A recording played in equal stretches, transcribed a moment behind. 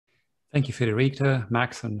Thank you, Federica,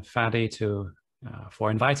 Max, and Fadi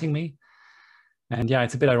for inviting me. And yeah,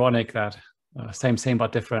 it's a bit ironic that same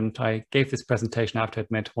but different. I gave this presentation, I have to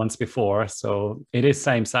admit, once before, so it is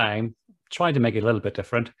same, trying to make it a little bit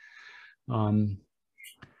different. And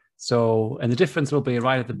the difference will be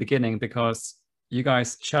right at the beginning because you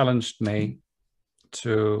guys challenged me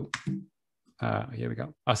to, here we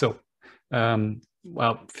go.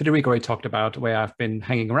 Well, Federico already talked about where I've been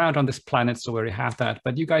hanging around on this planet, so we already have that.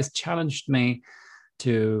 But you guys challenged me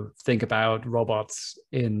to think about robots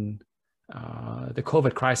in the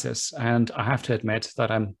COVID crisis. And I have to admit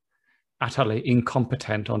that I'm utterly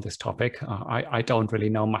incompetent on this topic. I don't really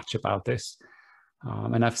know much about this.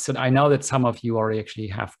 And I know that some of you already actually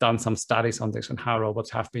have done some studies on this and how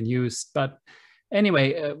robots have been used. But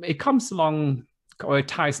anyway, it comes along, or it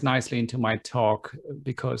ties nicely into my talk,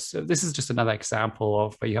 because this is just another example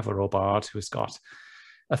of where you have a robot who's got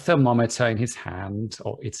a thermometer in his hand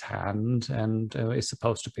or its hand, and is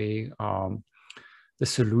supposed to be the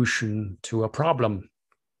solution to a problem.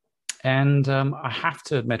 And I have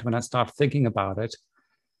to admit, when I start thinking about it,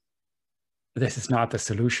 this is not the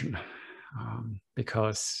solution.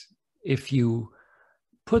 Because if you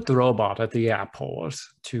put the robot at the airport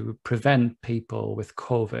to prevent people with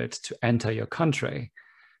COVID to enter your country,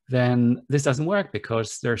 then this doesn't work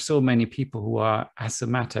because there are so many people who are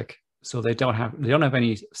asymptomatic. So they don't have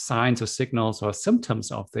any signs or signals or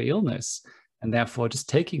symptoms of the illness. And therefore, just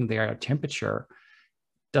taking their temperature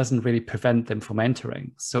doesn't really prevent them from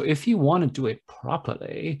entering. So if you want to do it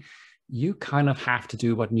properly, you kind of have to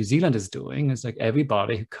do what New Zealand is doing. It's like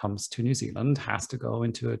everybody who comes to New Zealand has to go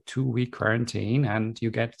into a 2-week quarantine, and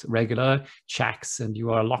you get regular checks, and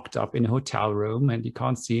you are locked up in a hotel room, and you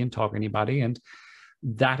can't see and talk to anybody. And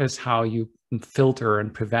that is how you filter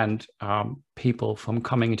and prevent people from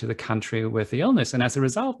coming into the country with the illness. And as a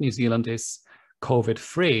result, New Zealand is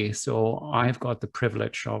COVID-free. So I've got the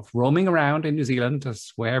privilege of roaming around in New Zealand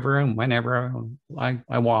just wherever and whenever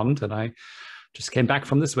I want. And I just came back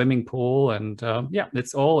from the swimming pool, and yeah,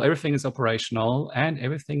 everything is operational and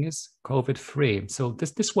everything is COVID-free. So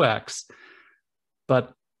this works,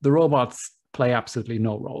 but the robots play absolutely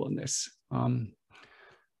no role in this. And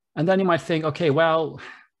then you might think, okay, well,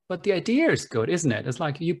 but the idea is good, isn't it? It's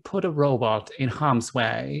like you put a robot in harm's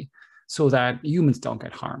way so that humans don't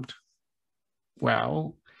get harmed.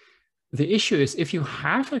 Well, the issue is if you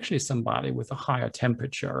have actually somebody with a higher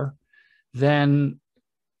temperature, then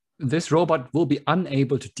this robot will be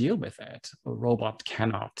unable to deal with it. A robot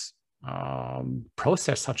cannot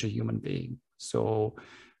process such a human being. So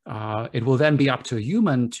it will then be up to a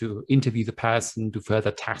human to interview the person, do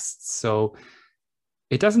further tests. So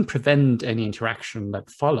it doesn't prevent any interaction that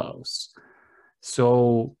follows.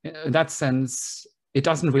 So in that sense, it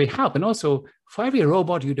doesn't really help. And also, for every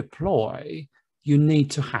robot you deploy, you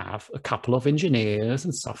need to have a couple of engineers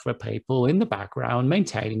and software people in the background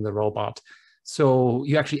maintaining the robot. So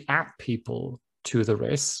you actually add people to the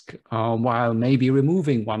risk while maybe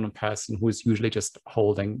removing one person who is usually just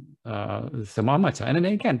holding the thermometer. And then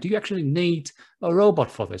again, do you actually need a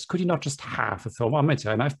robot for this? Could you not just have a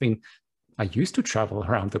thermometer? And I used to travel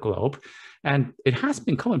around the globe, and it has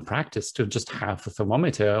been common practice to just have a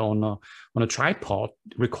thermometer on a tripod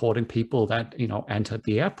recording people that entered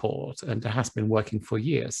the airport, and it has been working for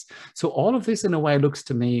years. So all of this in a way looks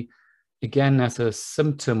to me again as a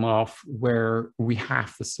symptom of where we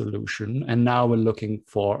have the solution, and now we're looking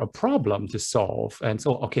for a problem to solve. And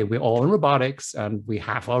so, okay, we're all in robotics and we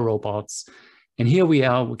have our robots, and here we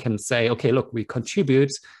are, we can say, okay, look, we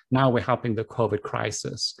contribute, now we're helping the COVID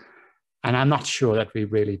crisis. And I'm not sure that we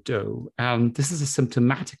really do. And this is a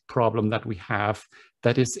symptomatic problem that we have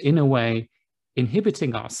that is in a way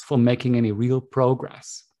inhibiting us from making any real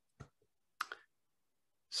progress.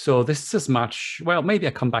 So this is as much, well, maybe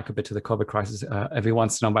I come back a bit to the COVID crisis every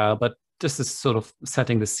once in a while, but just is sort of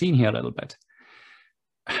setting the scene here a little bit.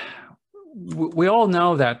 We all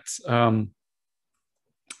know that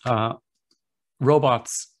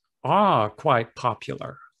robots are quite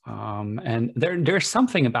popular, and there's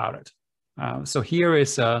something about it. So here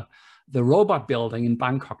is the robot building in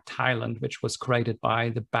Bangkok, Thailand, which was created by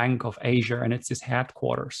the Bank of Asia, and it's its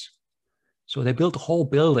headquarters. So they built a whole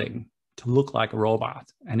building to look like a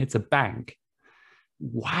robot, and it's a bank.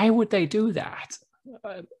 Why would they do that?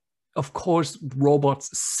 Of course, robots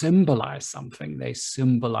symbolize something. They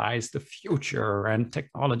symbolize the future and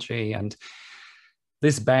technology, and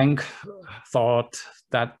this bank thought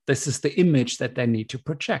that this is the image that they need to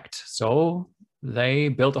project. So they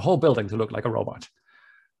built a whole building to look like a robot.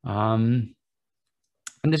 And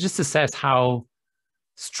it just says how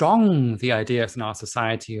strong the idea is in our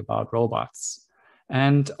society about robots.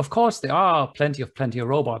 And of course, there are plenty of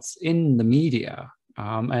robots in the media.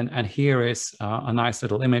 And here is a nice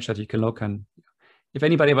little image that you can look and if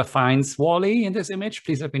anybody ever finds Wall-E in this image,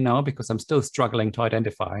 please let me know because I'm still struggling to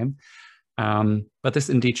identify him. But this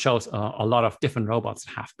indeed shows a lot of different robots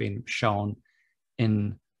that have been shown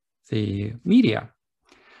in the media.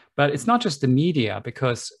 But it's not just the media,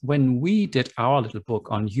 because when we did our little book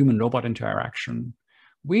on human-robot interaction,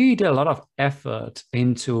 we did a lot of effort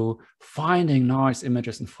into finding nice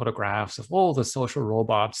images and photographs of all the social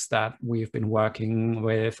robots that we've been working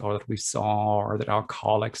with or that we saw or that our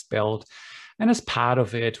colleagues built. And as part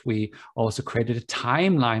of it, we also created a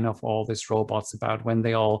timeline of all these robots about when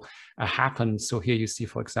they all happened. So here you see,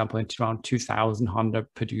 for example, in around 2000, Honda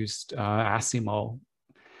produced Asimo.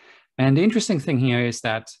 And the interesting thing here is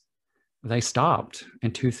that they stopped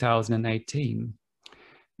in 2018.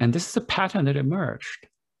 And this is a pattern that emerged.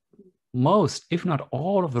 Most, if not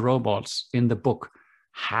all, of the robots in the book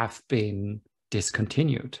have been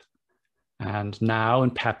discontinued. And now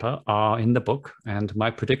and Pepper are in the book. And my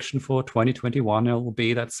prediction for 2021 will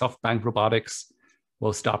be that SoftBank Robotics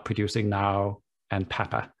will start producing Now and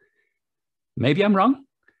Pepper. Maybe I'm wrong,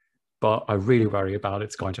 but I really worry about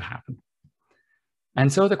it's going to happen.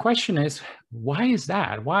 And so the question is, why is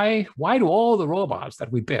that? Why do all the robots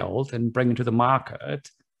that we build and bring into the market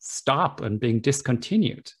stop and being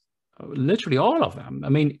discontinued? Literally all of them. I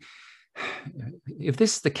mean, if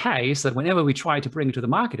this is the case, that whenever we try to bring it to the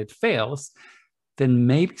market, it fails, then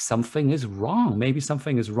maybe something is wrong. Maybe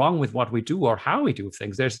something is wrong with what we do or how we do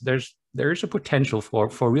things. There's a potential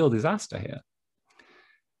for real disaster here.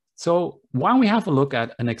 So why don't we have a look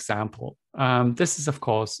at an example? This is, of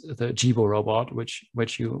course, the Jibo robot,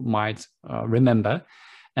 which you might remember.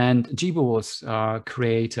 And Jibo was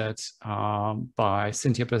created by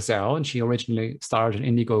Cynthia Brazel, and she originally started an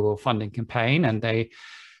Indiegogo funding campaign, and they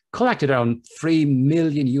collected around $3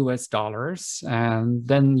 million US, and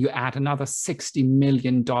then you add another $60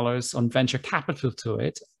 million on venture capital to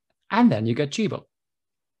it, and then you get Jibo.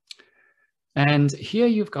 And here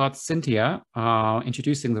you've got Cynthia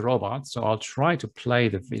introducing the robot, so I'll try to play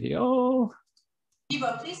the video.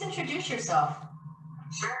 Jibo, please introduce yourself.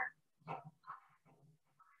 Sure.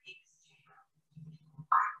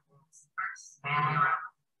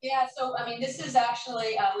 Yeah, so I mean, this is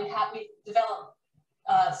actually, we've developed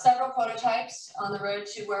several prototypes on the road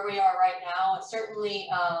to where we are right now. And certainly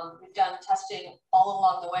we've done testing all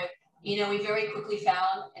along the way. You know, we very quickly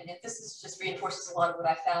found, and this is just reinforces a lot of what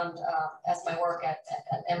I found as my work at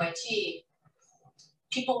MIT,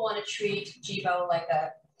 people want to treat Jibo like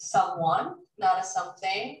a someone, not a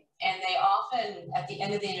something. And they often, at the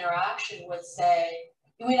end of the interaction, would say,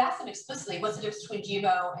 we'd ask them explicitly, what's the difference between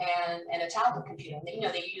Jibo and a tablet computer? And they, you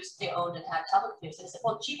know, they owned and had tablet computers. And they said,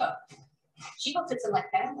 well, Jibo fits in like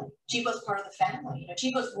family. Jibo's part of the family. You know,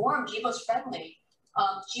 Jibo's warm, Jibo's friendly.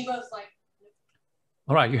 Jibo's like.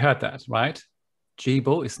 All right, you heard that, right?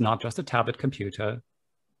 Jibo is not just a tablet computer.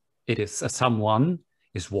 It is a someone,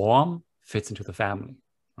 is warm, fits into the family,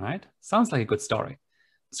 right? Sounds like a good story.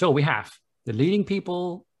 So we have the leading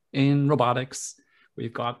people in robotics.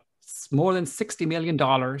 We've got more than $60 million.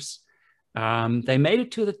 They made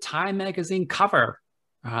it to the Time magazine cover.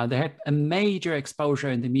 They had a major exposure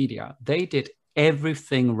in the media. They did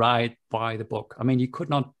everything right by the book. I mean, you could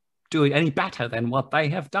not do it any better than what they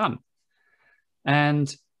have done. And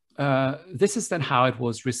this is then how it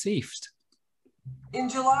was received. In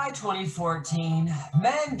July 2014,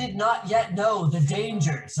 men did not yet know the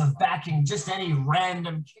dangers of backing just any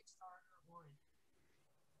random Kickstarter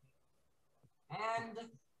and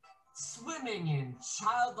swimming in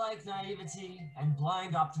childlike naivety and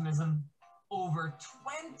blind optimism, over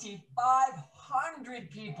 2,500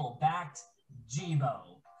 people backed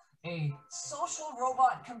Jibo, a social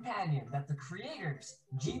robot companion that the creators,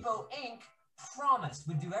 Jibo Inc., promised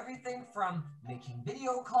would do everything from making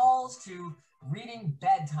video calls to reading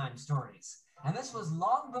bedtime stories. And this was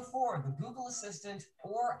long before the Google Assistant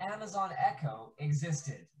or Amazon Echo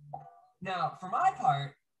existed. Now, for my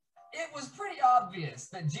part, it was pretty obvious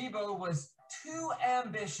that Jibo was too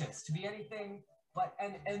ambitious to be anything but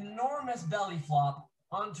an enormous belly flop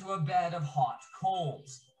onto a bed of hot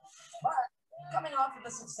coals. But coming off of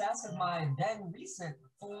the success of my then recent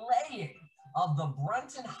flaying of the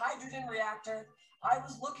Brunton hydrogen reactor, I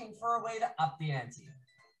was looking for a way to up the ante.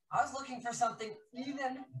 I was looking for something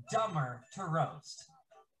even dumber to roast.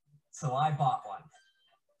 So I bought one.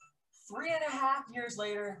 3.5 years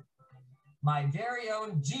later, my very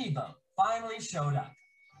own Jibo finally showed up.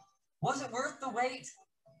 Was it worth the wait?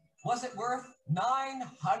 Was it worth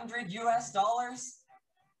 $900 US? Of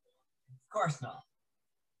course not.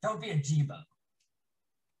 Don't be a Jibo.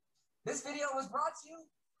 This video was brought to you.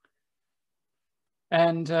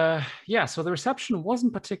 And yeah, so the reception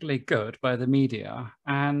wasn't particularly good by the media.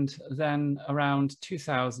 And then around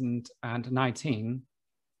 2019,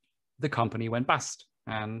 the company went bust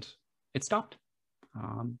and it stopped.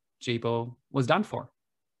 Jibo was done for.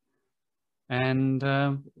 And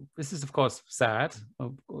this is, of course, sad.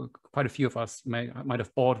 Quite a few of us might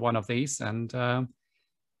have bought one of these. And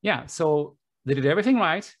yeah, so they did everything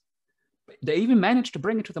right. They even managed to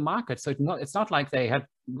bring it to the market. So it's not like they had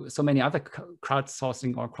so many other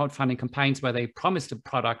crowdsourcing or crowdfunding campaigns where they promised a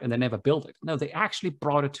product and they never built it. No, they actually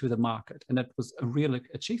brought it to the market. And that was a real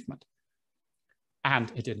achievement. And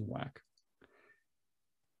it didn't work.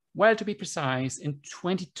 Well, to be precise, in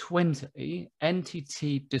 2020,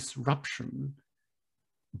 NTT Disruption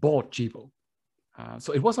bought Jibo.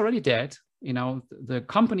 So it was already dead. You know, the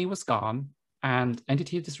company was gone and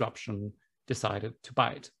NTT Disruption decided to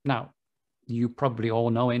buy it. Now, you probably all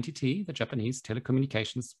know NTT, the Japanese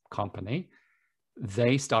telecommunications company.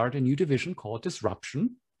 They started a new division called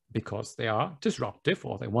Disruption because they are disruptive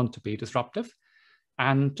or they want to be disruptive.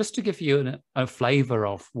 And just to give you a flavor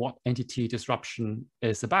of what NTT Disruption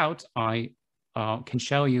is about, I can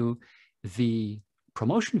show you the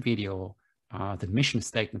promotion video, the mission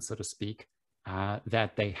statement, so to speak,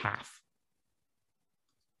 that they have.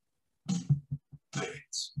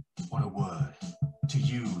 Blitz, what a word. To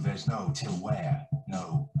you, there's no till where,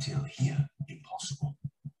 no till here, impossible,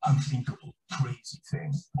 unthinkable, crazy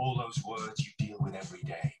thing. All those words you deal with every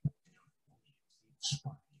day.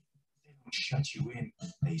 They don't shut you in,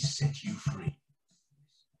 they set you free.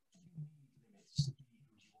 Limits to be who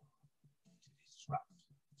you are, to disrupt,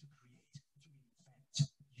 to create, to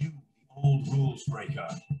invent. You, the old rules breaker,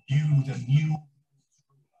 you, the new rules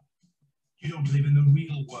ruler. You don't live in the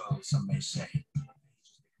real world, some may say.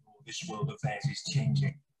 This world of theirs is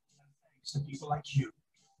changing. Thanks to people like you,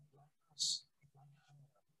 like us, like her.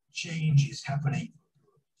 Change is happening.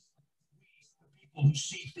 We, the people who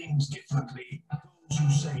see things differently, those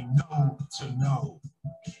who say no to no.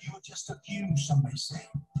 You are just a few, some may say.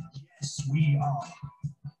 Yes, we are.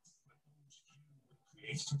 But those few will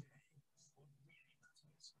create today what really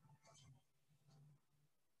matters.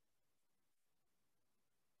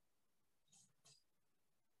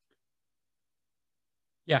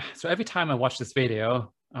 Yeah, so every time I watch this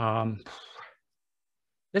video,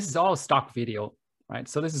 this is all stock video, right?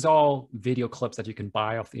 So this is all video clips that you can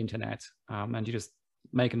buy off the internet, and you just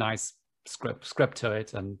make a nice script to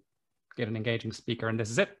it and get an engaging speaker, and this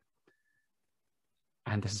is it.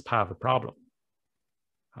 And this is part of the problem.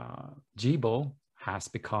 Jibo has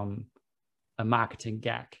become a marketing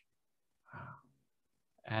gag,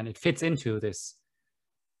 and it fits into this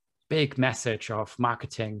big message of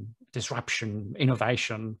marketing, disruption,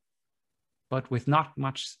 innovation, but with not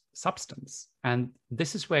much substance. And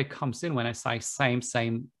this is where it comes in when I say same,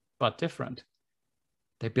 but different.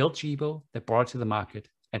 They built Jibo, they brought it to the market,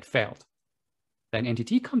 it failed. Then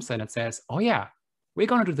NTT comes in and says, oh yeah, we're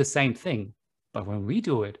going to do the same thing, but when we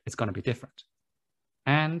do it, it's going to be different.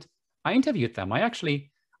 And I interviewed them. I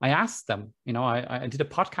asked them, you know, I did a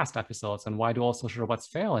podcast episodes on why do all social robots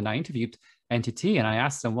fail? And I interviewed NTT and I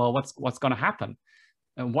asked them, well, what's going to happen?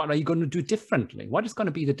 And what are you going to do differently? What is going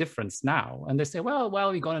to be the difference now? And they say, well,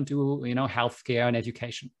 we're going to do, you know, healthcare and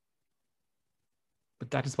education.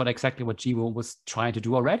 But that is exactly what Jibo was trying to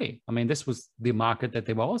do already. I mean, this was the market that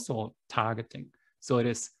they were also targeting. So it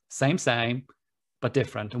is same, but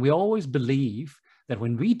different. And we always believe that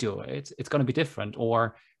when we do it, it's going to be different,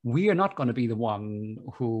 or we are not going to be the one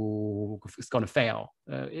who is going to fail.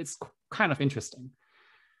 It's kind of interesting.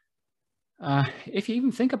 If you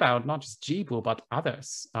even think about not just Jibo, but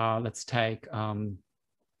others, let's take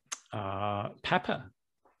Pepper.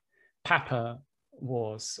 Pepper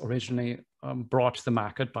was originally brought to the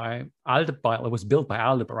market by Aldebaran. It was built by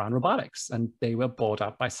Aldebaran Robotics, and they were bought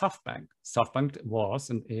up by SoftBank. SoftBank was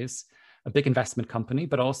and is a big investment company,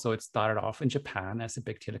 but also it started off in Japan as a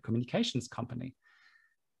big telecommunications company.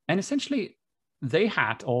 And essentially, they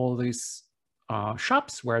had all these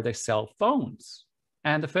shops where they sell phones.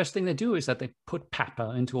 And the first thing they do is that they put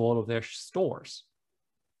Pepper into all of their stores.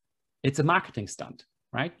 It's a marketing stunt,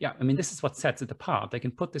 right? Yeah, I mean, this is what sets it apart. They can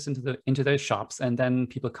put this into their shops, and then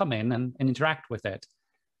people come in and interact with it.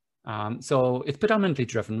 So it's predominantly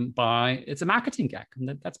driven by, it's a marketing gag,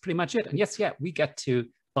 and that's pretty much it. And yes, yeah, we get to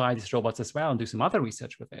buy these robots as well and do some other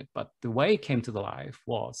research with it. But the way it came to the life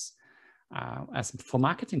was as for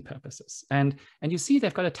marketing purposes. And you see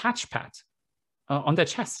they've got a touchpad on their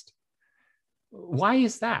chest. Why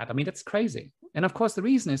is that? I mean, that's crazy. And of course, the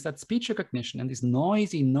reason is that speech recognition and these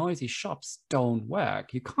noisy shops don't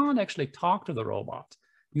work. You can't actually talk to the robot.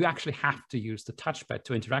 you actually have to use the touchpad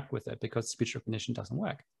to interact with it because speech recognition doesn't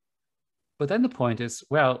work. But then the point is,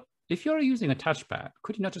 well, if you're using a touchpad,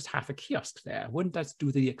 could you not just have a kiosk there? Wouldn't that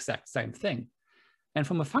do the exact same thing? And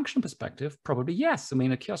from a functional perspective, probably yes. I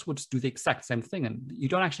mean, a kiosk would just do the exact same thing, and you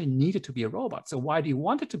don't actually need it to be a robot. So why do you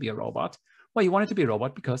want it to be a robot? Well, you want it to be a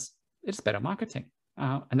robot because it's better marketing.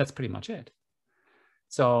 And that's pretty much it.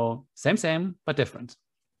 So same, but different.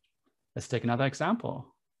 Let's take another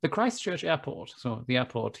example. The Christchurch airport, so the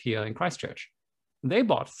airport here in Christchurch, they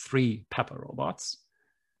bought 3 Pepper robots,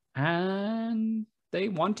 and they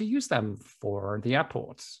want to use them for the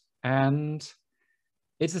airport. And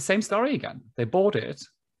it's the same story again. They bought it,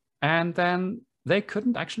 and then they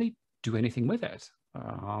couldn't actually do anything with it.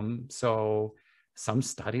 So some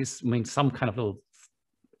studies, I mean, some kind of little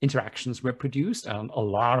interactions were produced, and a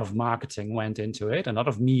lot of marketing went into it. A lot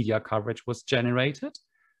of media coverage was generated,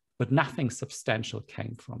 but nothing substantial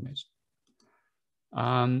came from it.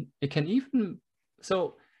 It can even,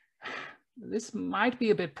 so this might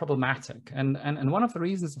be a bit problematic. And one of the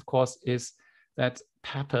reasons, of course, is that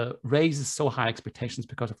Pepper raises so high expectations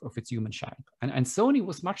because of its human shape. And Sony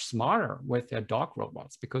was much smarter with their dog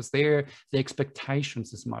robots because the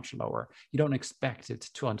expectations is much lower. You don't expect it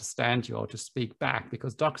to understand you or to speak back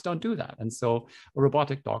because dogs don't do that. And so a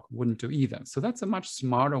robotic dog wouldn't do either. So that's a much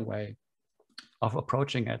smarter way of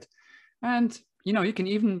approaching it. And, you know, you can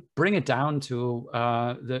even bring it down to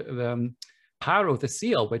the power of the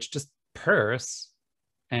seal, which just purrs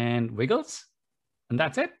and wiggles, and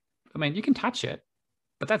that's it. I mean, you can touch it,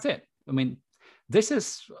 but that's it. I mean, this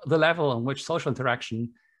is the level on which social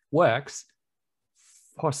interaction works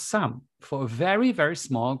for a very, very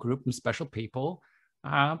small group of special people,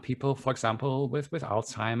 people, for example, with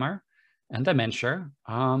Alzheimer and dementia.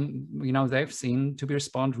 You know, they've seen to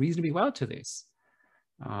respond reasonably well to this.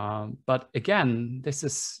 But again, this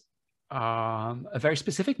is a very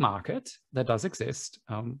specific market that does exist,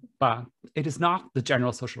 but it is not the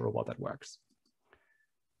general social robot that works.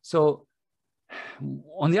 So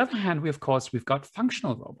on the other hand, we've got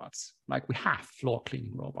functional robots, like we have floor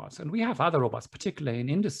cleaning robots, and we have other robots, particularly in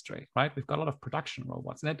industry, right? We've got a lot of production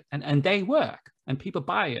robots, and they work, and people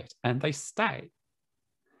buy it, and they stay.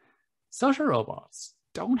 Social robots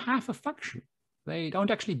don't have a function. They don't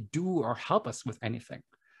actually do or help us with anything.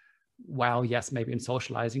 Well, yes, maybe in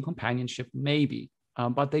socializing, companionship, maybe,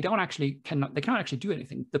 but they cannot actually do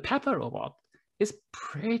anything. The Pepper robot is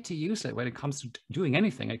pretty useless when it comes to doing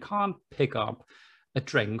anything. It can't pick up a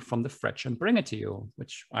drink from the fridge and bring it to you,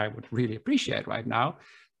 which I would really appreciate right now,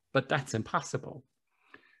 but that's impossible.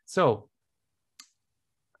 So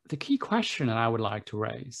the key question that I would like to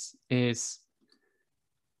raise is,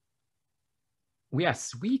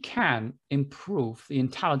 yes, we can improve the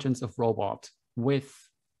intelligence of robot with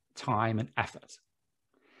time and effort.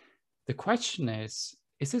 The question is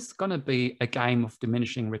this going to be a game of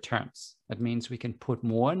diminishing returns? That means we can put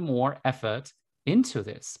more and more effort into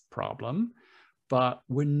this problem, but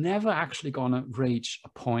we're never actually going to reach a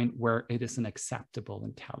point where it is an acceptable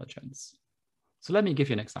intelligence. So let me give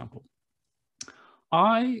you an example.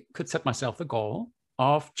 I could set myself the goal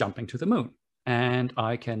of jumping to the moon, and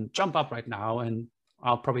I can jump up right now, and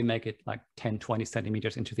I'll probably make it like 10, 20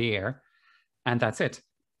 centimeters into the air, and that's it.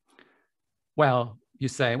 Well, you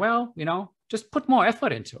say, well, you know, just put more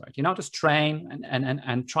effort into it, you know, just train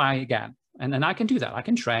and try again. And then I can do that. I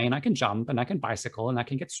can train, I can jump, and I can bicycle, and I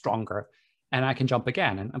can get stronger, and I can jump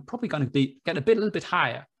again. And I'm probably going to get a little bit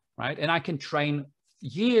higher, right? And I can train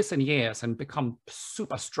years and years and become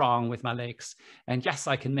super strong with my legs. And yes,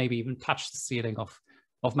 I can maybe even touch the ceiling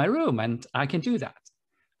of my room, and I can do that.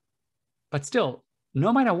 But still,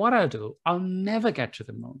 no matter what I do, I'll never get to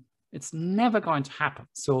the moon. It's never going to happen.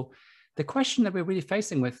 So the question that we're really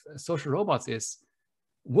facing with social robots is,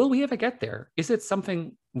 will we ever get there? Is it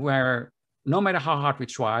something where no matter how hard we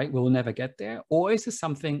try, we'll never get there? Or is it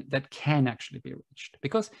something that can actually be reached?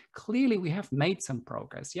 Because clearly we have made some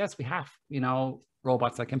progress. Yes, we have, you know,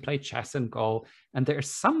 robots that can play chess and Go, and there's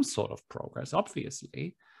some sort of progress,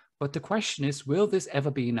 obviously. But the question is, will this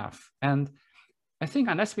ever be enough? And I think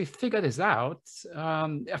unless we figure this out,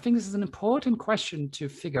 I think this is an important question to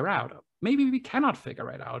figure out. Maybe we cannot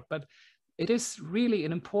figure it out, but it is really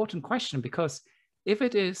an important question, because if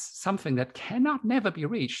it is something that cannot never be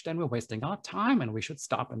reached, then we're wasting our time and we should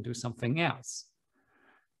stop and do something else.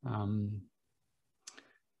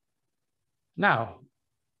 Now,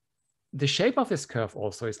 the shape of this curve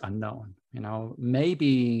also is unknown. You know,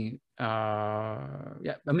 maybe,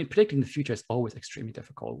 yeah, I mean, predicting the future is always extremely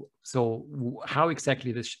difficult. So how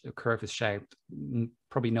exactly this curve is shaped,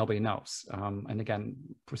 probably nobody knows. And again,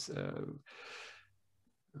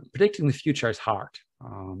 predicting the future is hard.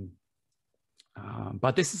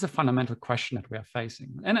 But this is a fundamental question that we are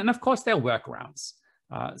facing. And of course, there are workarounds.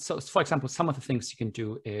 So for example, some of the things you can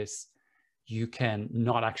do is you can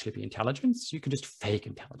not actually be intelligence. You can just fake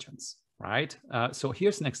intelligence, right? So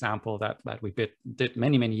here's an example that we did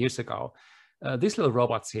many, many years ago. These little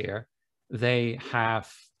robots here, they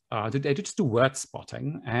just do word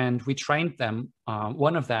spotting, and we trained them.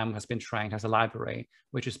 One of them has been trained as a library,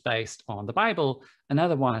 which is based on the Bible.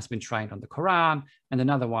 Another one has been trained on the Quran, and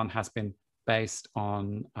another one has been based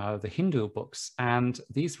on the Hindu books. And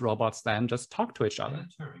these robots then just talk to each other.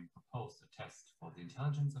 Turing proposed a test for the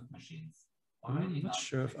intelligence of machines. I'm not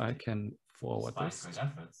sure if I can forward this. Despite great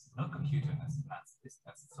efforts, no computer has passed this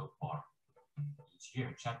test so far. Each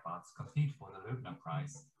year, chatbots compete for the Loebner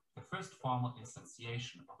Prize, the first formal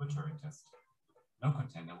instantiation of a Turing test. No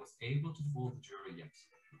contender was able to fool the jury yet.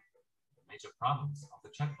 The major problems of the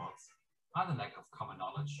chatbots are the lack of common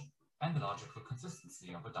knowledge and the logical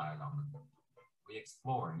consistency of a dialogue. We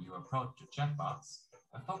explore a new approach to chatbots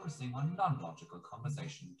by focusing on non-logical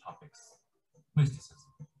conversation topics.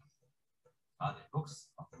 Mysticism. Found in books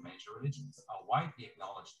of the major religions are widely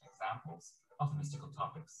acknowledged examples of mystical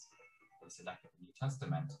topics. We selected the New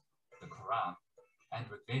Testament, the Quran, and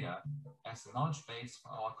Rig Veda as the knowledge base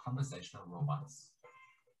for our conversational robots.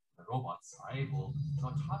 The robots are able to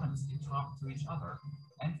autonomously talk to each other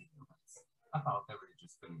and humans about their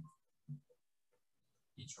religious belief.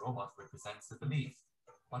 Each robot represents a belief,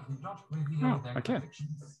 but we don't reveal their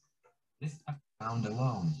convictions. This found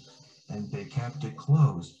alone, and they kept it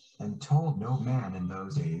closed and told no man in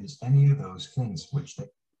those days any of those things which they...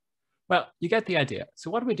 Well, you get the idea.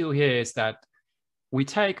 So what we do here is that we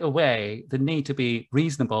take away the need to be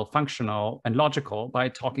reasonable, functional, and logical by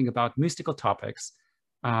talking about mystical topics,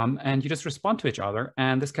 and you just respond to each other.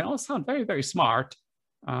 And this can all sound very, very smart,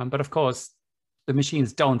 but of course, the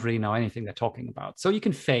machines don't really know anything they're talking about. So you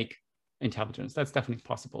can fake intelligence. That's definitely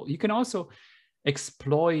possible. You can also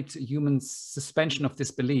exploit human suspension of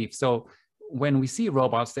disbelief. So when we see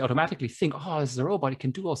robots, they automatically think, oh, this is a robot, it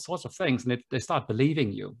can do all sorts of things, and they start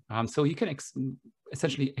believing you. So you can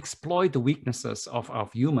essentially exploit the weaknesses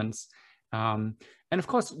of humans. And of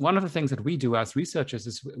course, one of the things that we do as researchers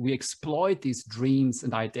is we exploit these dreams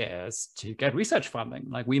and ideas to get research funding.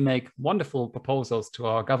 Like we make wonderful proposals to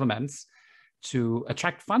our governments to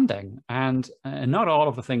attract funding. And not all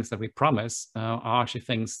of the things that we promise are actually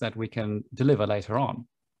things that we can deliver later on.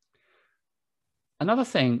 Another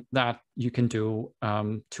thing that you can do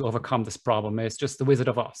to overcome this problem is just the Wizard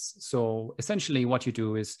of Oz. So essentially what you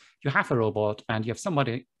do is you have a robot and you have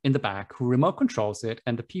somebody in the back who remote controls it,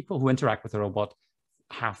 and the people who interact with the robot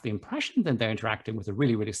have the impression that they're interacting with a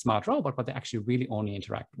really, really smart robot, but they actually really only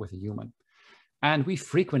interact with a human. And we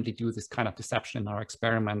frequently do this kind of deception in our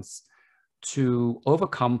experiments to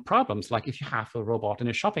overcome problems. Like if you have a robot in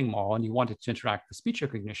a shopping mall and you want it to interact with speech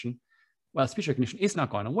recognition, well, speech recognition is not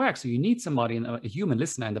going to work. So you need somebody, a human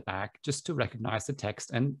listener in the back, just to recognize the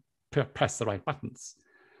text and press the right buttons.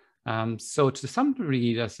 So to some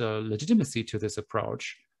degree, there's a legitimacy to this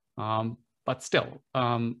approach, but still,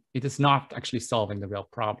 it is not actually solving the real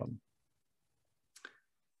problem.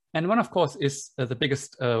 And one, of course, is the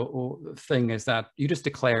biggest thing is that you just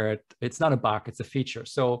declare it. It's not a bug, it's a feature.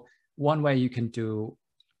 So one way you can do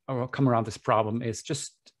or come around this problem is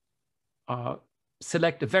just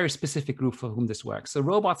select a very specific group for whom this works. So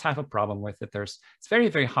robots have a problem with it. It's very,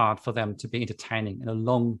 very hard for them to be entertaining in a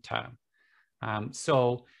long term.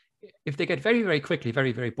 So if they get very, very quickly,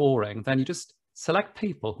 very, very boring, then you just select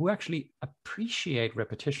people who actually appreciate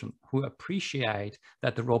repetition, who appreciate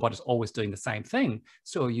that the robot is always doing the same thing.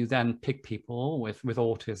 So you then pick people with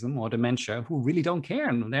autism or dementia who really don't care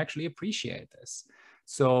and they actually appreciate this.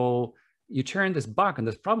 So you turn this bug and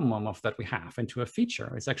this problem of that we have into a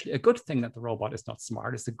feature. It's actually a good thing that the robot is not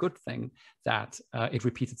smart. It's a good thing that it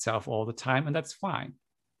repeats itself all the time, and that's fine.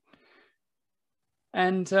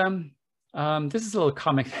 And this is a little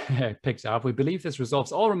comic I picked up. We believe this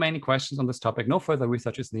resolves all remaining questions on this topic. No further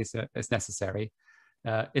research is necessary.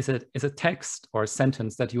 Is a text or a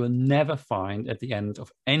sentence that you will never find at the end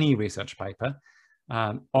of any research paper.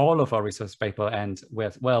 All of our research paper end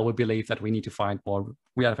with, well, we believe that we need to find more,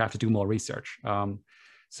 we have to do more research.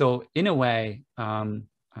 So in a way,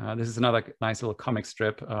 this is another nice little comic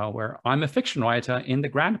strip where I'm a fiction writer in the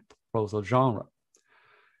grant proposal genre.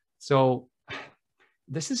 So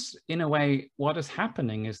this is, in a way, what is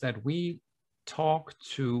happening is that we talk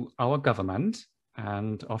to our government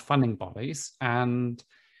and our funding bodies, and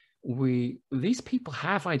these people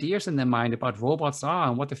have ideas in their mind about robots are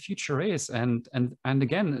and what the future is, and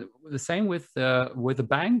again, the same with the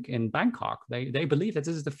bank in Bangkok. They believe that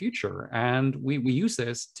this is the future, and we use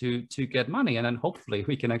this to get money, and then hopefully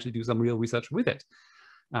we can actually do some real research with it.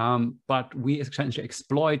 But we essentially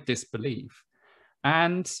exploit this belief,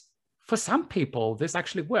 and for some people this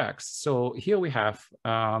actually works. So here we have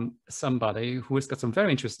somebody who has got some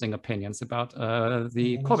very interesting opinions about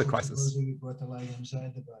the COVID crisis. Supposing you brought the light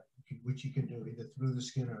inside the body, which you can do either through the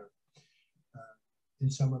skin or in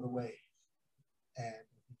some other way. And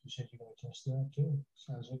you said you're going to test that too.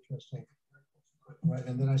 Sounds interesting. Right,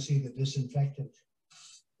 and then I see the disinfectant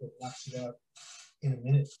that knocks it out in a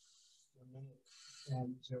minute.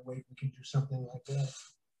 And is there a way we can do something like that?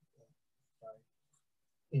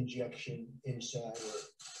 Injection inside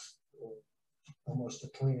or almost a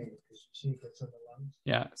cleaning, because you see it gets on the lungs.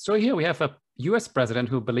 Yeah, so here we have a US president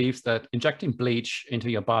who believes that injecting bleach into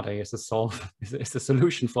your body is the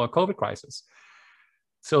solution for a COVID crisis.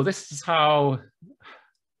 So this is how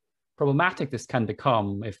problematic this can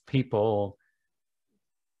become if people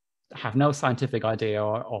have no scientific idea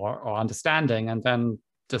or understanding and then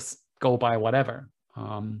just go by whatever.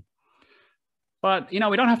 But, you know,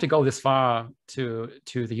 we don't have to go this far to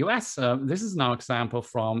the US. This is now an example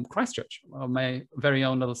from Christchurch, my very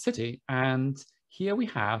own little city. And here we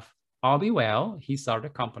have R.B. Whale. He started a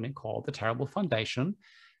company called the Terrible Foundation,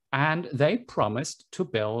 and they promised to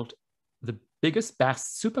build the biggest,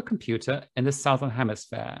 best supercomputer in the Southern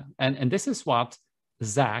Hemisphere. And this is what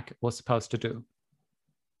Zach was supposed to do.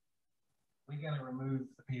 We're going to remove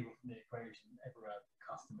the people from the equation everywhere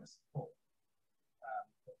customers support.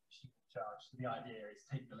 Charge. So the idea is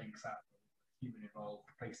take the links out of human involved,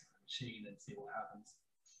 replace it with a machine, and see what happens.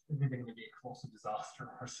 Is it going to be a colossal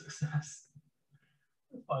disaster or a success?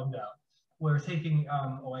 We'll find out. We're taking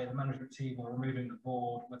away the management team, we're removing the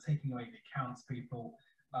board, we're taking away the accounts people,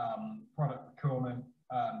 product procurement,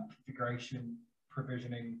 configuration,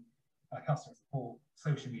 provisioning, customer support,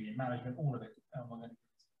 social media management, all of it. And we're going to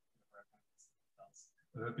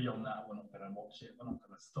beyond that, we're not going to watch it, we're not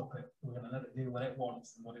going to stop it, we're going to let it do what it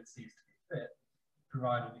wants and what it sees to be fit,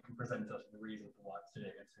 provided it can present us with a reason for why it's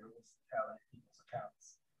doing it. So it's telling people's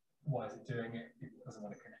accounts. Why is it doing it? It doesn't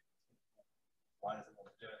want to connect. Why does it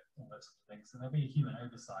want to do it? All those sorts of things. So there'll be a human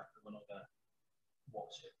oversight, but we're not going to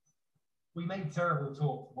watch it. We made terrible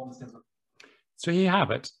talk for one simple. So here you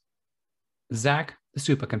have it. Zach, the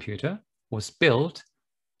supercomputer, was built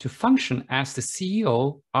to function as the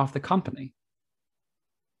CEO of the company.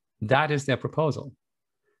 That is their proposal.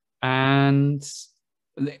 And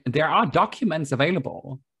there are documents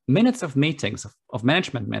available, minutes of meetings, of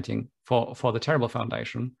management meeting for the Terrible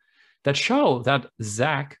Foundation, that show that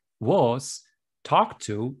Zach was talked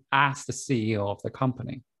to as the CEO of the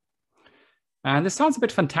company. And this sounds a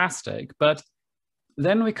bit fantastic, but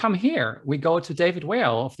then we come here, we go to David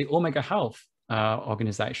Whale of the Omega Health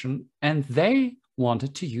organization, and they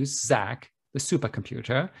wanted to use Zach, the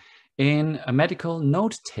supercomputer, in a medical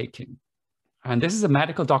note-taking. And this is a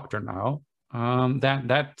medical doctor now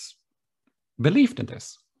that believed in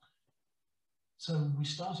this. So we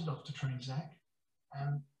started off to train Zach,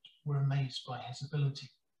 and were amazed by his ability.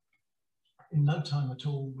 In no time at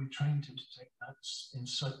all, we trained him to take notes in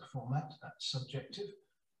SOAP format. That's subjective,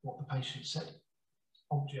 what the patient said;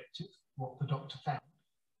 objective, what the doctor found;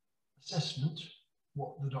 assessment,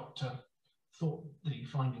 what the doctor thought the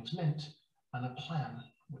findings meant; and a plan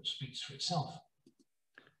which speaks for itself.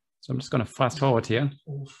 So I'm just going to fast forward here.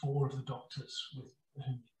 All four of the doctors with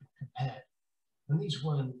whom you compared. And these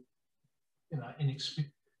weren't,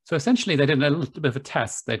 inexperienced. So essentially they did a little bit of a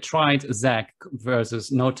test. They tried Zach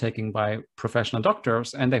versus note-taking by professional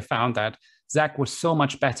doctors, and they found that Zach was so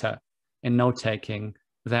much better in note-taking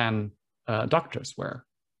than doctors were.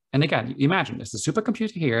 And again, imagine there's a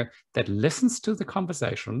supercomputer here that listens to the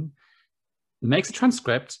conversation, makes a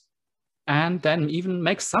transcript, and then even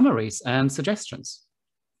make summaries and suggestions.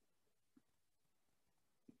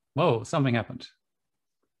 Whoa, something happened.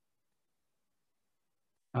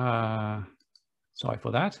 Sorry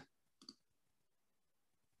for that.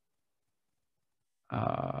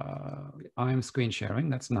 I'm screen sharing,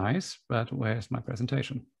 that's nice, but where's my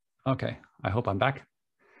presentation? Okay, I hope I'm back.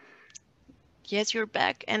 Yes, you're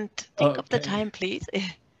back, and think of the time, please.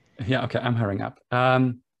 Yeah, okay, I'm hurrying up.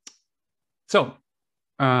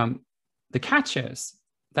 The catch is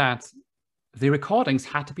that the recordings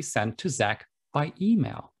had to be sent to Zach by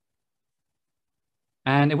email.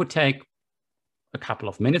 And it would take a couple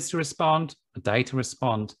of minutes to respond, a day to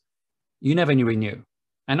respond. You never really knew.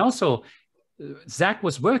 And also, Zach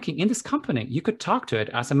was working in this company. You could talk to it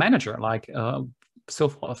as a manager, like so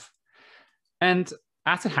forth. And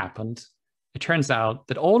as it happened, it turns out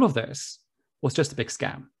that all of this was just a big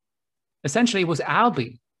scam. Essentially, it was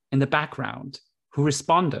Albie in the background who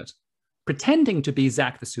responded, pretending to be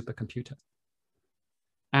Zach the supercomputer.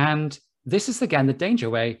 And this is, again, the danger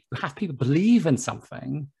where you have people believe in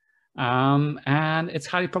something, and it's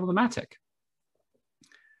highly problematic.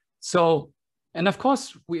 So, and of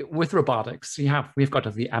course, with robotics, we've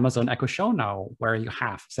got the Amazon Echo Show now, where you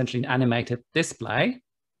have essentially an animated display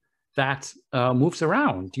that moves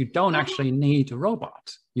around. You don't actually need a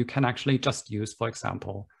robot. You can actually just use, for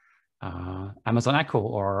example, Amazon Echo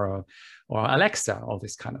or Alexa, all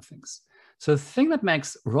these kind of things. So the thing that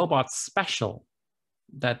makes robots special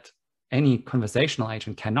that any conversational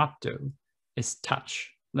agent cannot do is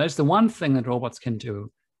touch. That's the one thing that robots can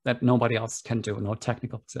do that nobody else can do, no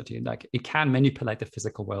technical facility. Like, it can manipulate the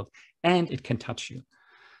physical world and it can touch you.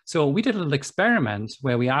 So we did a little experiment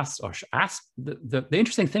where we asked the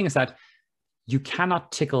interesting thing is that you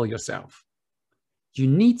cannot tickle yourself. You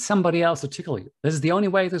need somebody else to tickle you. This is the only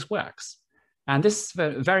way this works. And this is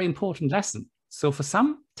a very important lesson. So for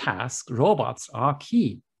some tasks, robots are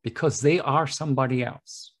key because they are somebody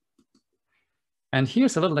else. And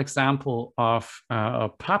here's a little example of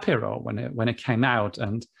Papiro when it came out.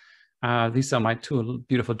 And these are my two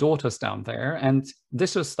beautiful daughters down there. And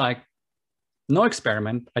this was like no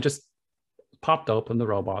experiment. I just popped open the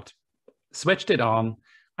robot, switched it on,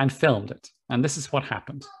 and filmed it. And this is what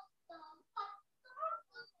happened.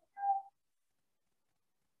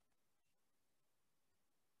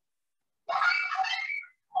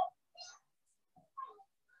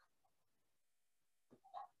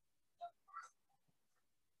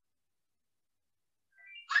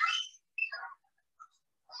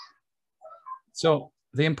 So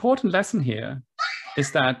the important lesson here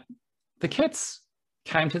is that the kids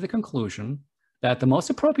came to the conclusion that the most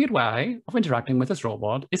appropriate way of interacting with this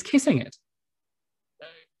robot is kissing it.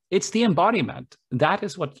 It's the embodiment. That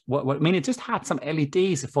is what I mean, it just had some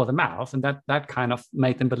LEDs for the mouth, and that kind of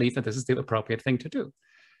made them believe that this is the appropriate thing to do.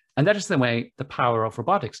 And that is the way the power of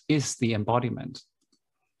robotics is the embodiment.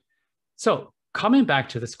 So coming back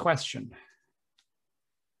to this question,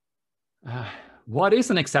 what is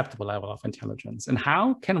an acceptable level of intelligence, and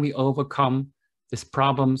how can we overcome these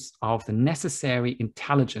problems of the necessary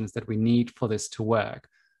intelligence that we need for this to work?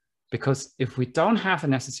 Because if we don't have the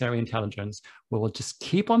necessary intelligence, we will just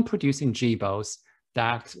keep on producing GBOs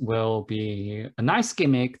that will be a nice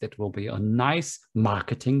gimmick, that will be a nice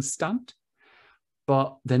marketing stunt,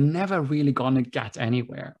 but they're never really going to get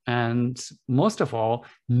anywhere. And most of all,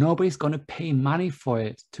 nobody's going to pay money for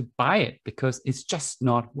it to buy it because it's just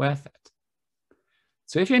not worth it.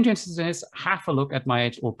 So if you're interested in this, have a look at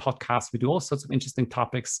my old podcast. We do all sorts of interesting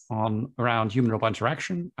topics around human-robot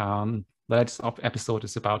interaction. The latest episode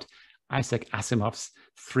is about Isaac Asimov's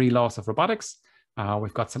 3 Laws of Robotics.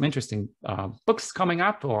 We've got some interesting books coming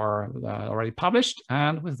up or already published.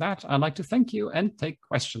 And with that, I'd like to thank you and take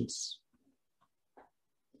questions.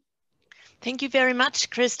 Thank you very much,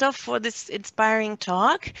 Christoph, for this inspiring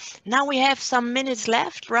talk. Now we have some minutes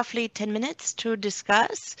left, roughly 10 minutes to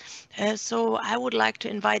discuss. So I would like to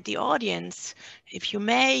invite the audience. If you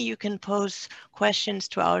may, you can pose questions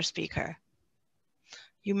to our speaker.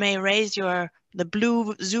 You may raise the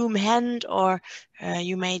blue Zoom hand, or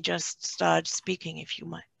you may just start speaking if you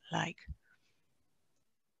might like.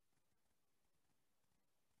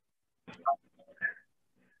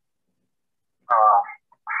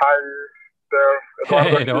 Hi there,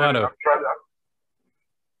 Eduardo. Hey, Eduardo.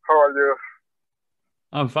 How are you?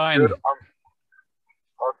 I'm fine. Good.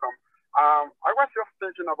 Awesome. I was just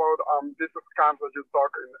thinking about these scams that you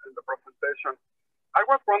talk in the presentation. I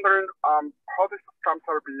was wondering how these scams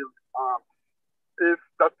are built. Is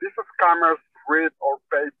that these scammers read our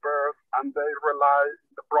papers and they rely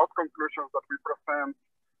on the broad conclusions that we present?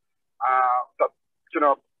 That, you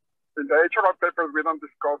know, in the HR papers, we don't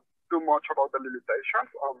discuss too much about the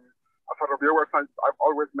limitations. As a reviewer, I've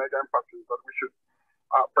always made emphasis that we should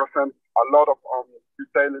present a lot of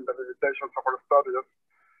detail in the limitations of our studies.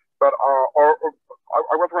 But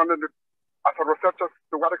I was wondering, as a researcher,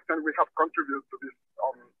 to what extent we have contributed to these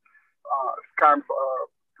scams,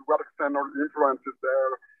 to what extent our influence is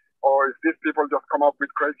there, or if these people just come up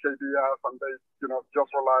with crazy ideas and they, you know,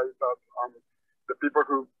 just realize that the people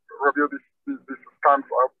who review these scams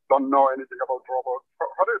don't know anything about robots.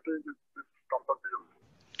 How do you think these scams are built?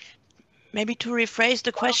 Maybe to rephrase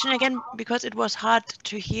the question again, because it was hard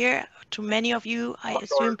to hear to many of you, I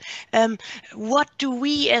assume. What do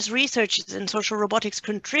we as researchers in social robotics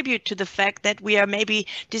contribute to the fact that we are maybe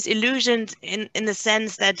disillusioned in the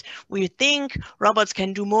sense that we think robots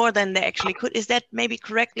can do more than they actually could? Is that maybe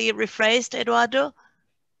correctly rephrased, Eduardo?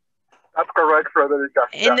 That's correct, Frederica.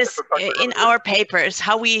 In this, exactly in our papers,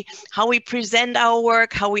 how we present our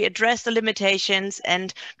work, how we address the limitations.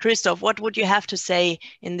 And Christoph, what would you have to say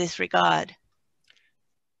in this regard?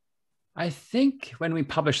 I think when we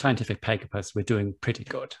publish scientific papers, we're doing pretty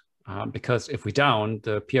good. Because if we don't,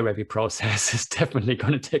 the peer review process is definitely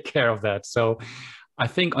going to take care of that. So I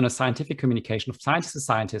think on a scientific communication of scientist to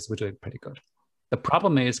scientist, we're doing pretty good. The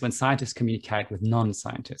problem is when scientists communicate with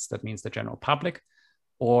non-scientists, that means the general public,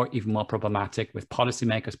 or even more problematic with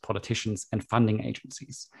policymakers, politicians, and funding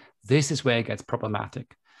agencies. This is where it gets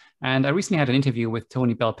problematic. And I recently had an interview with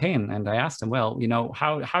Tony Belpain, and I asked him, well,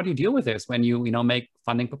 how do you deal with this when you make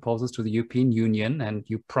funding proposals to the European Union and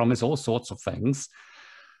you promise all sorts of things?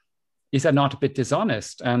 Is that not a bit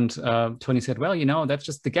dishonest? And Tony said, well, that's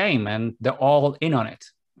just the game, and they're all in on it.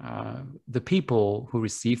 The people who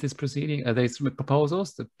receive these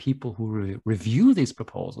proposals, the people who review these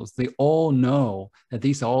proposals, they all know that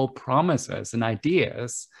these are all promises and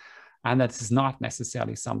ideas, and that this is not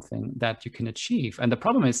necessarily something that you can achieve. And the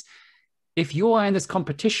problem is, if you are in this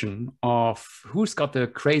competition of who's got the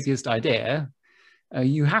craziest idea,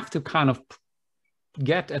 you have to kind of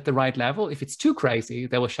get at the right level. If it's too crazy,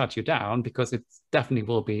 they will shut you down because it definitely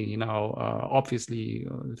will be, obviously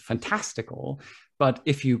fantastical. But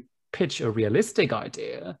if you pitch a realistic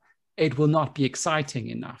idea, it will not be exciting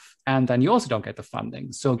enough. And then you also don't get the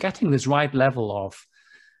funding. So getting this right level of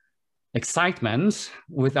excitement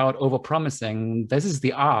without overpromising, this is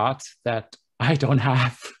the art that I don't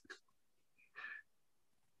have.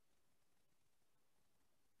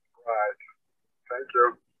 Right. Thank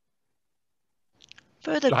you.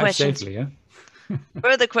 Further questions? Safely, yeah?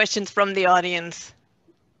 Further questions from the audience?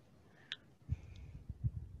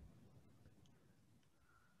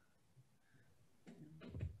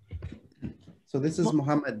 So this is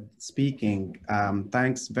Mohammed speaking.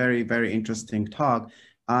 Thanks, very, very interesting talk.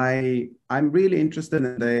 I'm really interested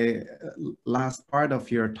in the last part of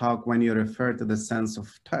your talk when you refer to the sense of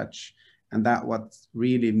touch, and that what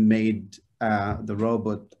really made the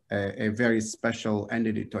robot a very special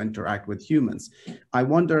entity to interact with humans. I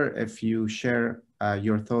wonder if you share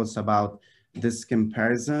your thoughts about this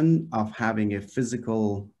comparison of having a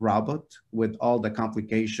physical robot with all the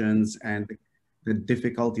complications and the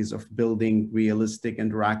difficulties of building realistic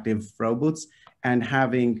interactive robots, and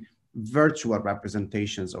having virtual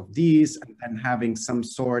representations of these, and having some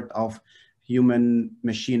sort of human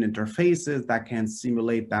machine interfaces that can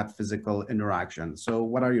simulate that physical interaction. So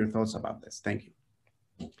what are your thoughts about this? Thank you.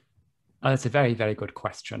 That's a very, very good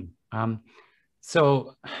question.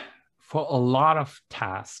 So for a lot of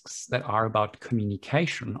tasks that are about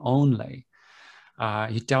communication only,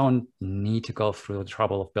 you don't need to go through the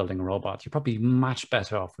trouble of building a robot. You're probably much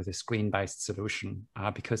better off with a screen-based solution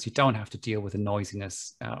because you don't have to deal with the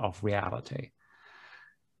noisiness of reality.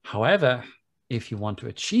 However, if you want to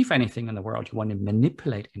achieve anything in the world, you want to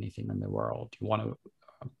manipulate anything in the world, you want to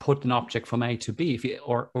put an object from A to B,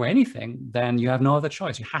 or anything, then you have no other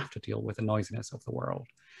choice. You have to deal with the noisiness of the world.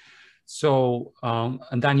 So,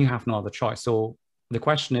 and then you have no other choice. So the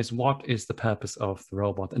question is, what is the purpose of the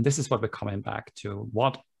robot? And this is what we're coming back to.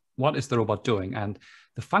 What is the robot doing? And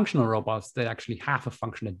the functional robots that actually have a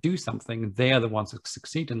function to do something, they are the ones who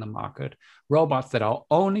succeed in the market. Robots that are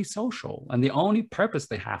only social and the only purpose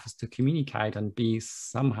they have is to communicate and be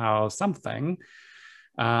somehow something,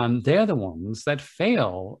 they're the ones that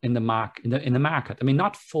fail in the market. I mean,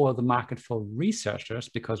 not for the market for researchers,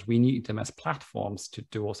 because we need them as platforms to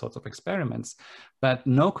do all sorts of experiments, but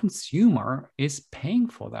no consumer is paying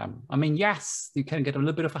for them. I mean, yes, you can get a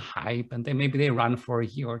little bit of a hype, and maybe they run for a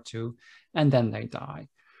year or two, and then they die.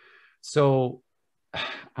 So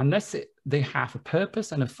unless they have a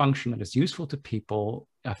purpose and a function that is useful to people,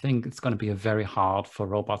 I think it's going to be very hard for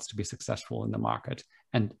robots to be successful in the market.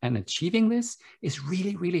 And achieving this is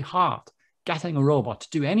really, really hard. Getting a robot to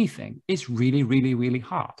do anything is really, really, really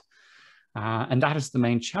hard. And that is the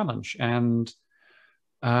main challenge. And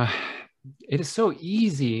it is so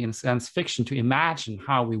easy in science fiction to imagine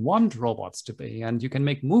how we want robots to be. And you can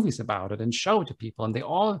make movies about it and show it to people. And they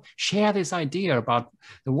all share this idea about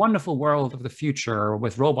the wonderful world of the future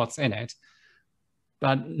with robots in it.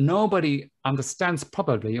 But nobody understands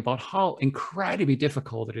probably about how incredibly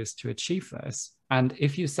difficult it is to achieve this. And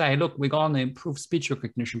if you say, look, we're going to improve speech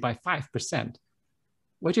recognition by 5%,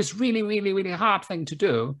 which is really, really, really hard thing to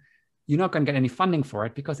do, you're not going to get any funding for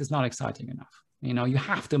it because it's not exciting enough. You know, you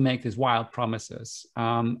have to make these wild promises.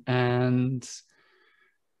 And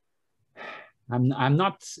I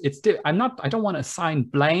don't want to assign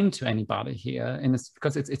blame to anybody here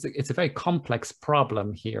because it's a very complex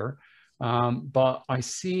problem here. But I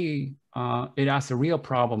see it as a real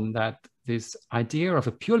problem that this idea of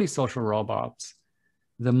a purely social robot,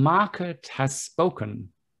 the market has spoken.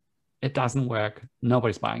 It doesn't work.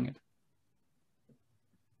 Nobody's buying it.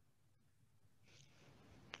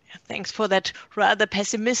 Thanks for that rather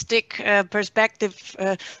pessimistic perspective,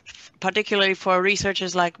 particularly for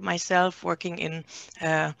researchers like myself working in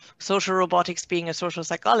social robotics, being a social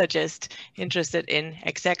psychologist interested in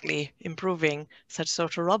exactly improving such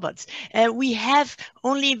social robots. We have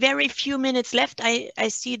only very few minutes left. I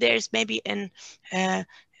see there's maybe a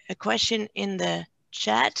question in the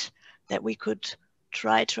chat that we could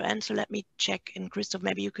try to answer. Let me check, and Christoph,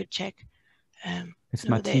 maybe you could check. It's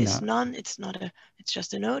no, Martina. there is none. It's not a. It's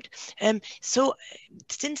just a note. So,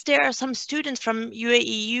 since there are some students from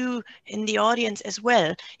UAEU in the audience as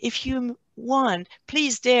well, if you want,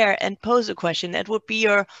 please dare and pose a question. That would be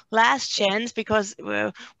your last chance, because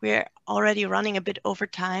we're already running a bit over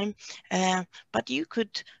time. But you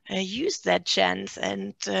could use that chance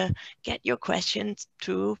and get your questions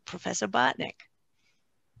to Professor Bartnik.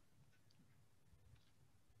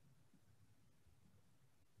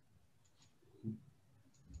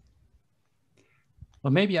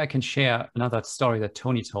 Well, maybe I can share another story that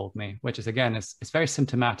Tony told me, which is, again, is very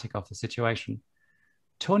symptomatic of the situation.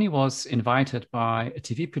 Tony was invited by a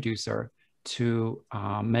TV producer to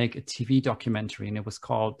make a TV documentary, and it was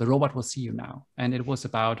called The Robot Will See You Now. And it was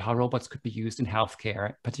about how robots could be used in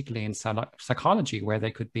healthcare, particularly in psychology, where they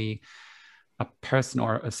could be a person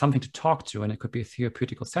or something to talk to, and it could be a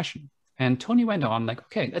therapeutical session. And Tony went on like,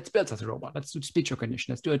 okay, let's build such a robot. Let's do speech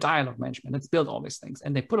recognition. Let's do a dialogue management. Let's build all these things.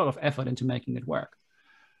 And they put a lot of effort into making it work.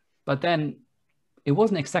 But then it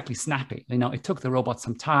wasn't exactly snappy. You know, it took the robot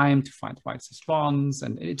some time to find the right response,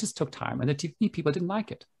 and it just took time. And the TV people didn't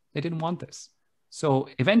like it. They didn't want this. So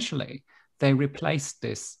eventually they replaced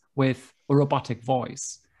this with a robotic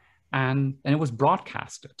voice, and it was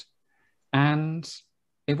broadcasted. And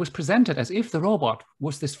it was presented as if the robot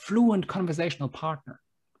was this fluent conversational partner.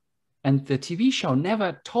 And the TV show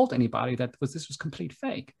never told anybody that this was complete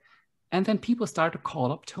fake. And then people started to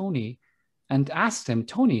call up Tony and asked him,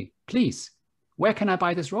 Tony, please, where can I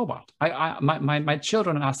buy this robot? My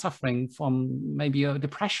children are suffering from maybe a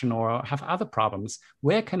depression or have other problems.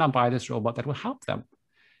 Where can I buy this robot that will help them?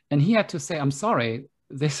 And he had to say, I'm sorry,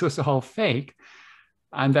 this was all fake.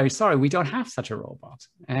 I'm very sorry, we don't have such a robot.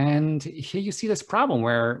 And here you see this problem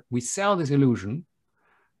where we sell this illusion,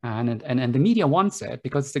 and the media wants it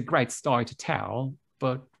because it's a great story to tell,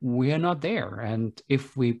 but we're not there. And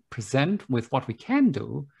if we present with what we can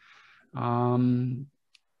do,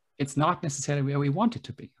 it's not necessarily where we want it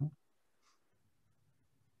to be.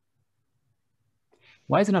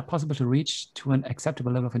 Why is it not possible to reach to an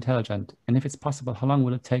acceptable level of intelligence? And if it's possible, how long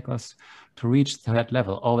will it take us to reach to that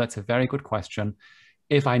level? Oh, that's a very good question.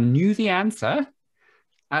 If I knew the answer,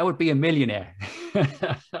 I would be a millionaire.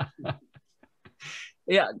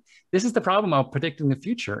 Yeah, this is the problem of predicting the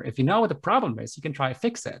future. If you know what the problem is, you can try to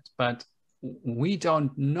fix it, but we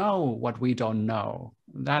don't know what we don't know.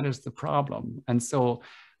 That is the problem. And so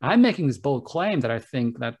I'm making this bold claim that I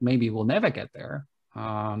think that maybe we'll never get there.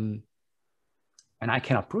 And I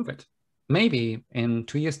cannot prove it. Maybe in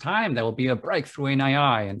 2 years' time, there will be a breakthrough in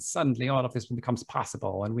AI, and suddenly all of this becomes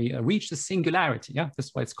possible, and we reach the singularity. Yeah, this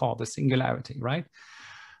is what it's called, the singularity, right?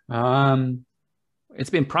 It's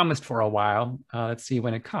been promised for a while. Let's see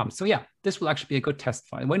when it comes. So yeah, this will actually be a good test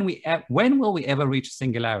file. When will we ever reach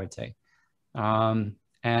singularity?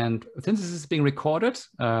 And since this is being recorded,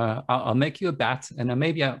 I'll make you a bet, and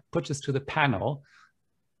maybe I'll put this to the panel.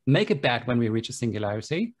 Make a bet when we reach a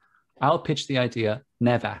singularity. I'll pitch the idea,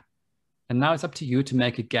 never. And now it's up to you to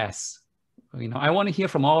make a guess. You know, I want to hear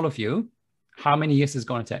from all of you how many years it's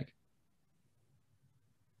going to take.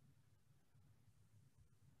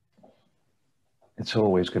 It's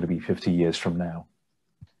always going to be 50 years from now.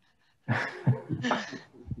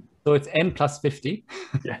 So it's n plus 50.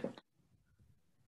 Yeah.